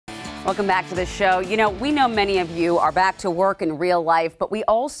Welcome back to the show. You know, we know many of you are back to work in real life, but we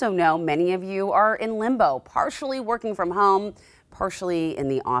also know many of you are in limbo, partially working from home, partially in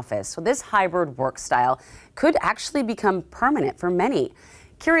the office. So this hybrid work style could actually become permanent for many.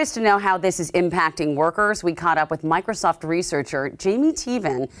 Curious to know how this is impacting workers, we caught up with Microsoft researcher Jaime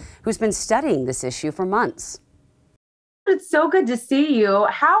Teevan, who's been studying this issue for months. It's so good to see you.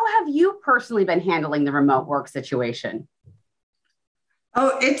 How have you personally been handling the remote work situation?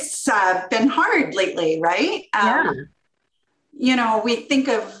 Oh, it's been hard lately, right? Yeah. You know, we think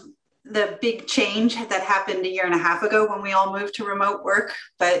of the big change that happened a year and a half ago when we all moved to remote work.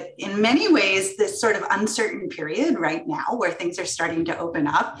 But in many ways, this sort of uncertain period right now where things are starting to open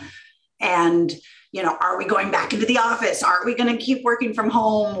up and, you know, are we going back into the office? Are we going to keep working from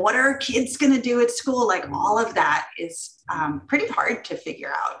home? What are kids going to do at school? Like all of that is pretty hard to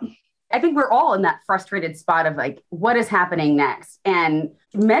figure out. I think we're all in that frustrated spot of like, what is happening next? And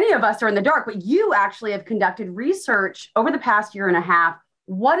many of us are in the dark, but you actually have conducted research over the past year and a half.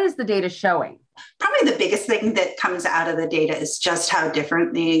 What is the data showing? Probably the biggest thing that comes out of the data is just how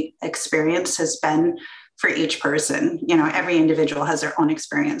different the experience has been for each person. You know, every individual has their own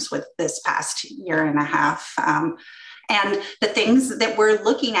experience with this past year and a half. And the things that we're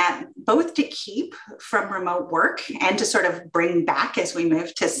looking at, both to keep from remote work and to sort of bring back as we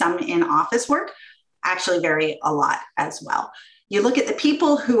move to some in-office work, actually vary a lot as well. You look at the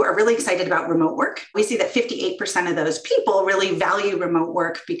people who are really excited about remote work, we see that 58% of those people really value remote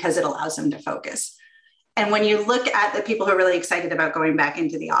work because it allows them to focus. And when you look at the people who are really excited about going back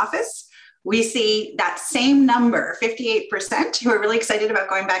into the office, we see that same number, 58%, who are really excited about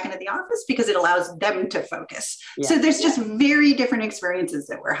going back into the office because it allows them to focus. Yeah. So there's just very different experiences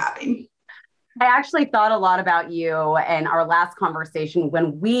that we're having. I actually thought a lot about you and our last conversation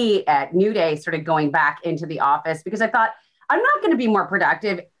when we at New Day started going back into the office, because I thought, I'm not going to be more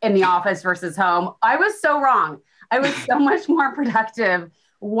productive in the office versus home. I was so wrong. I was so much more productive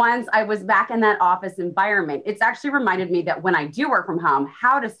once I was back in that office environment. It's actually reminded me that when I do work from home,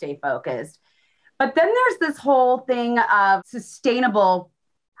 how to stay focused. But then there's this whole thing of sustainable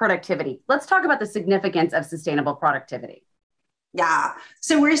productivity. Let's talk about the significance of sustainable productivity. Yeah.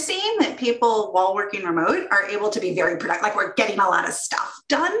 So we're seeing that people while working remote are able to be very productive, like we're getting a lot of stuff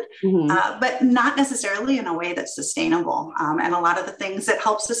done, but not necessarily in a way that's sustainable. And a lot of the things that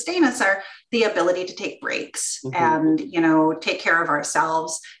help sustain us are the ability to take breaks and, you know, take care of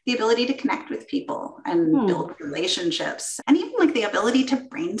ourselves, the ability to connect with people and build relationships, and even like the ability to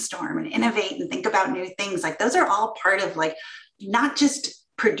brainstorm and innovate and think about new things. Like those are all part of like, not just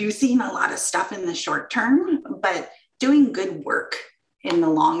producing a lot of stuff in the short term, but doing good work in the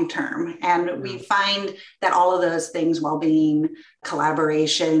long term. And we find that all of those things, well-being,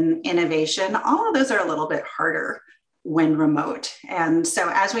 collaboration, innovation, all of those are a little bit harder when remote. And so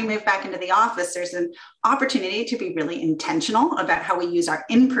as we move back into the office, there's an opportunity to be really intentional about how we use our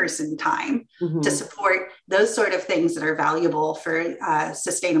in-person time to support those sort of things that are valuable for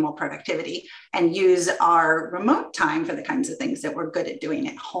sustainable productivity, and use our remote time for the kinds of things that we're good at doing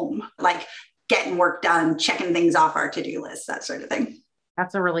at home, like getting work done, checking things off our to-do list, that sort of thing.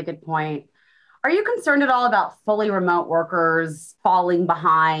 That's a really good point. Are you concerned at all about fully remote workers falling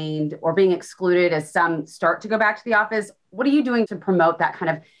behind or being excluded as some start to go back to the office? What are you doing to promote that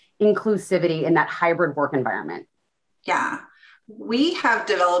kind of inclusivity in that hybrid work environment? Yeah, we have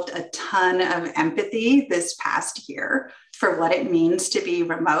developed a ton of empathy this past year for what it means to be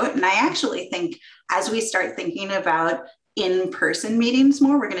remote. And I actually think as we start thinking about in-person meetings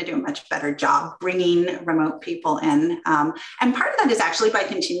more, we're going to do a much better job bringing remote people in. And part of that is actually by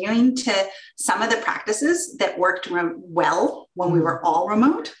continuing to some of the practices that worked well when we were all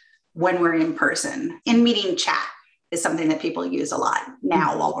remote, when we're in person. In-meeting chat is something that people use a lot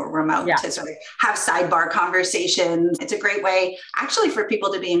now while we're remote to sort of have sidebar conversations. It's a great way actually for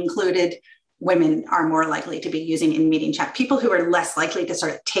people to be included. Women are more likely to be using in-meeting chat. People who are less likely to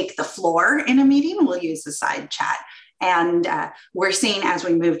sort of take the floor in a meeting will use the side chat. And we're seeing as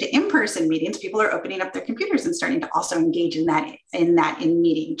we move to in-person meetings, people are opening up their computers and starting to also engage in that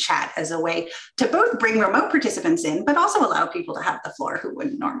in-meeting chat as a way to both bring remote participants in, but also allow people to have the floor who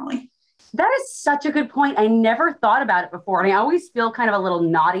wouldn't normally. That is such a good point. I never thought about it before. And I always feel kind of a little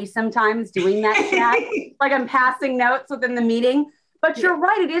naughty sometimes doing that chat, like I'm passing notes within the meeting. But you're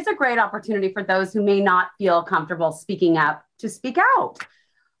right. It is a great opportunity for those who may not feel comfortable speaking up to speak out.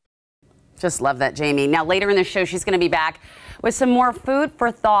 Just love that, Jamie. Now, later in the show, she's going to be back with some more food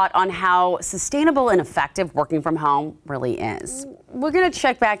for thought on how sustainable and effective working from home really is. We're going to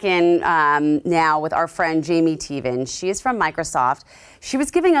check back in now with our friend Jaime Teevan. She is from Microsoft. She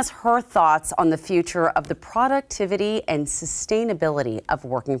was giving us her thoughts on the future of the productivity and sustainability of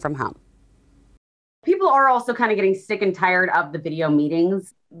working from home. People are also kind of getting sick and tired of the video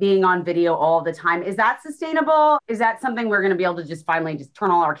meetings, being on video all the time. Is that sustainable? Is that something we're going to be able to just finally just turn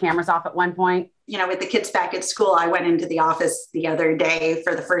all our cameras off at one point? You know, with the kids back at school, I went into the office the other day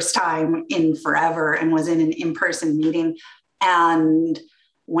for the first time in forever and was in an in-person meeting. And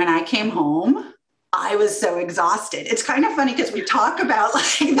when I came home, I was so exhausted. It's kind of funny because we talk about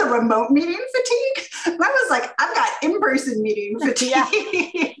like the remote meeting fatigue. And I was like, I've got in-person meeting fatigue. Yeah.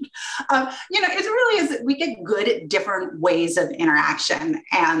 You know, it really is. We get good at different ways of interaction.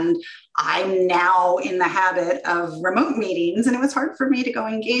 And I'm now in the habit of remote meetings, and it was hard for me to go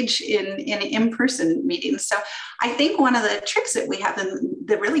engage in in-person meetings. So I think one of the tricks that we have and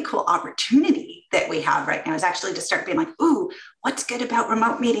the really cool opportunity that we have right now is actually to start being like, ooh, what's good about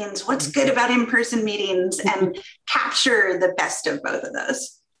remote meetings? What's good about in-person meetings? And capture the best of both of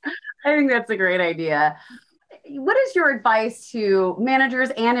those. I think that's a great idea. What is your advice to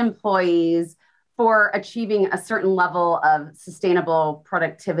managers and employees for achieving a certain level of sustainable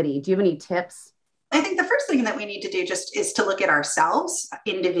productivity? Do you have any tips? I think the first thing that we need to do just is to look at ourselves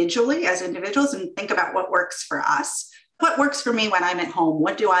individually as individuals and think about what works for us. What works for me when I'm at home?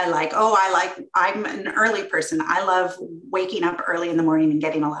 What do I like? Oh, I'm an early person. I love waking up early in the morning and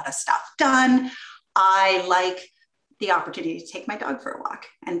getting a lot of stuff done. I like the opportunity to take my dog for a walk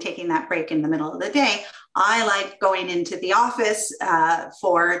and taking that break in the middle of the day. I like going into the office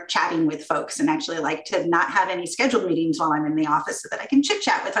for chatting with folks and actually like to not have any scheduled meetings while I'm in the office so that I can chit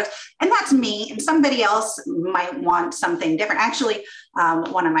chat with folks. And that's me. And somebody else might want something different. Actually,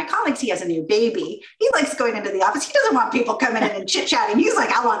 one of my colleagues, he has a new baby. He likes going into the office. He doesn't want people coming in and chit chatting. He's like,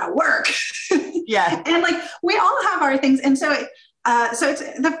 I want to work. Yeah. And like, we all have our things. And so it's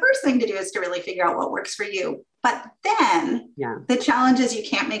the first thing to do is to really figure out what works for you. But then the challenge is you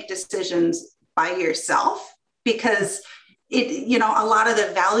can't make decisions by yourself because a lot of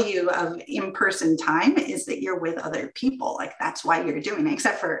the value of in-person time is that you're with other people. Like that's why you're doing it,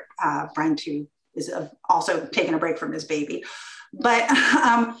 except for Brent, who is also taking a break from his baby. But,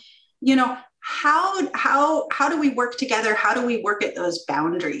 how do we work together? How do we work at those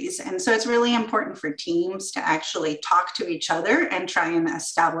boundaries? And so it's really important for teams to actually talk to each other and try and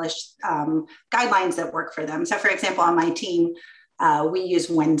establish guidelines that work for them. So for example, on my team, we use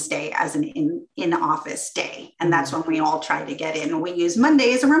Wednesday as an in-office day, and that's when we all try to get in. We use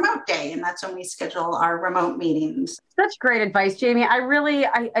Monday as a remote day, and that's when we schedule our remote meetings. Such great advice, Jamie. I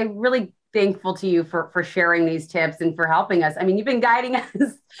really thankful to you for sharing these tips and for helping us. I mean, you've been guiding us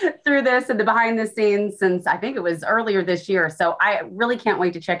through this and the behind the scenes since I think it was earlier this year. So I really can't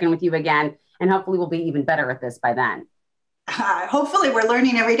wait to check in with you again, and hopefully we'll be even better at this by then. Hopefully we're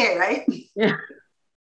learning every day, right? Yeah.